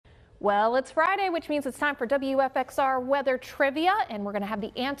Well, it's Friday, which means it's time for WFXR weather trivia, and we're going to have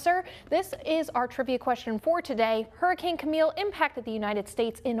the answer. This is our trivia question for today. Hurricane Camille impacted the United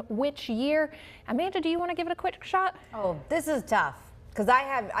States in which year? Amanda, do you want to give it a quick shot? Oh, this is tough because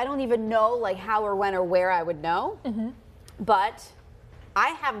I don't even know like how or when or where I would know. But I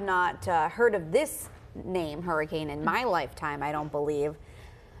have not heard of this name hurricane in my lifetime, I don't believe.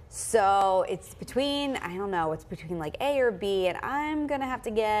 So it's between, I don't know, it's between like A or B, and I'm gonna have to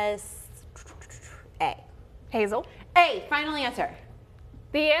guess A. Hazel? A, final answer.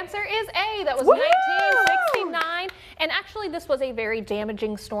 The answer is A. That was 1969. And actually, this was a very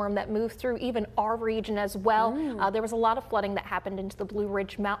damaging storm that moved through even our region as well. There was a lot of flooding that happened into the Blue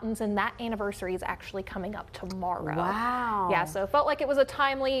Ridge Mountains, and that anniversary is actually coming up tomorrow. Wow. Yeah, so it felt like it was a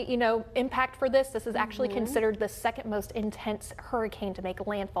timely, impact for this. This is actually considered the second most intense hurricane to make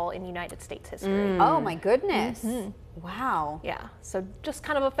landfall in United States history. Oh my goodness. Wow. Yeah, so just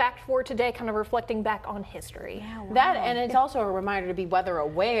kind of a fact for today, kind of reflecting back on history. Yeah, wow. That, and it's also a reminder to be weather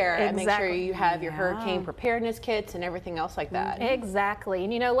aware and make sure you have your hurricane preparedness kits and everything else like that. Exactly.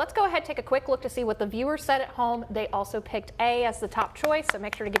 And let's go ahead and take a quick look to see what the viewers said at home. They also picked A as the top choice, so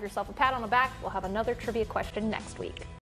make sure to give yourself a pat on the back. We'll have another trivia question next week.